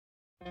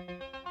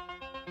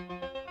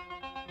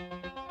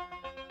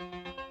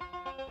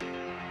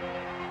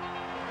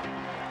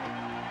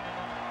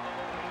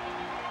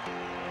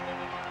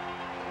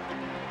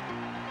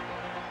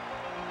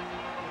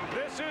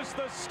is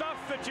the stuff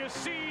that you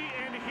see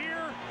and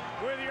hear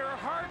with your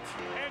heart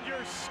and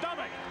your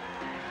stomach.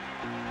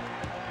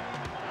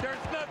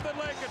 There's nothing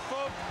like it,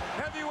 folks.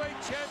 Heavyweight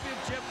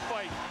championship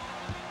fight.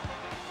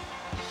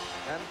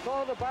 And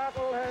so the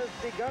battle has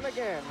begun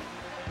again.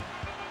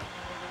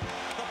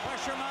 The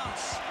pressure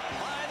mounts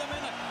by the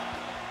minute.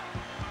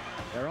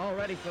 They're all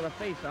ready for the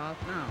face-off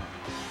now.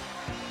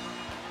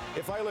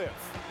 If I live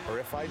or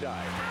if I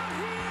die.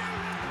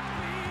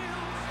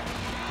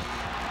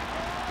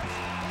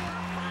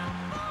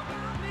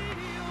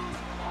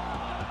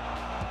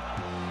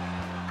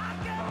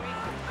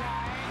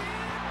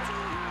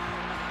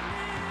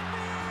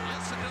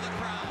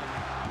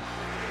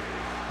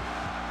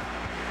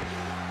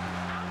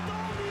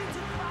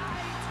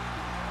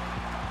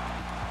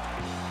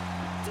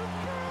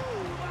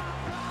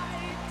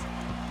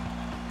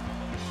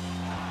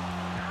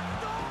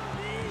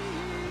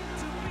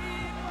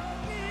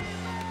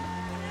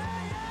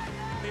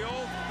 The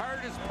old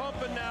heart is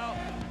pumping now.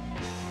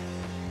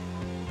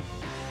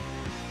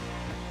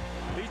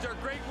 These are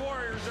great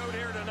warriors out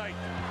here tonight.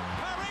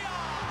 Maria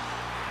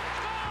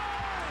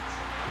scores!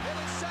 In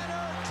the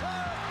center,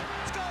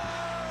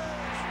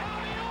 scores!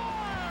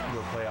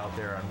 Go play out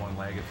there on one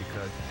leg if you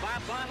could.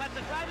 Bob Bond lets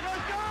it drive, go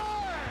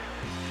score!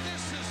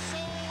 This is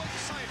so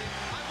exciting.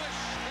 I wish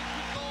it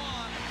could go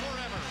on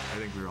forever. I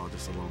think we were all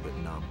just a little bit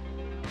numb.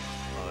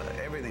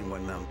 Everything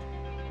went numb.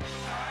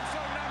 I'm so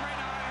numb right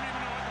now, I don't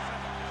even know what to say.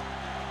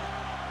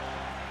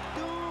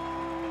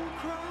 Don't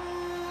cry,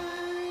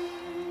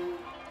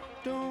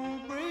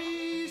 don't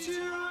raise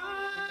your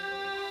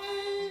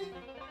eye.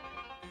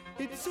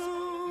 It's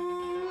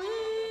only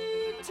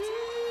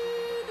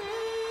teenage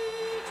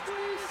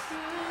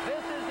wasteland.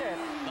 This is it.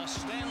 The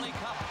Stanley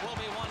Cup will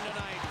be won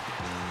tonight.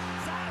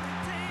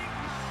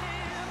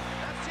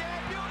 That's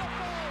it,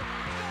 beautiful.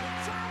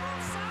 Travel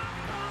south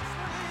across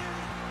land.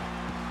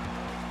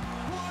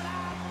 Put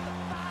out the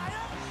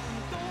fire,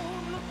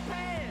 don't look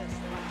past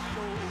my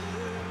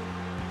shoulder.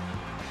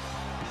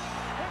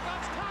 Here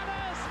comes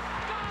Thomas.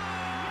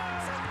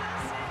 Goal!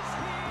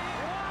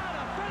 What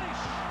a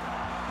finish!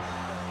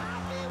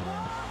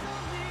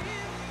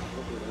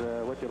 This is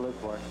what you live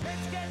for.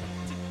 Let's get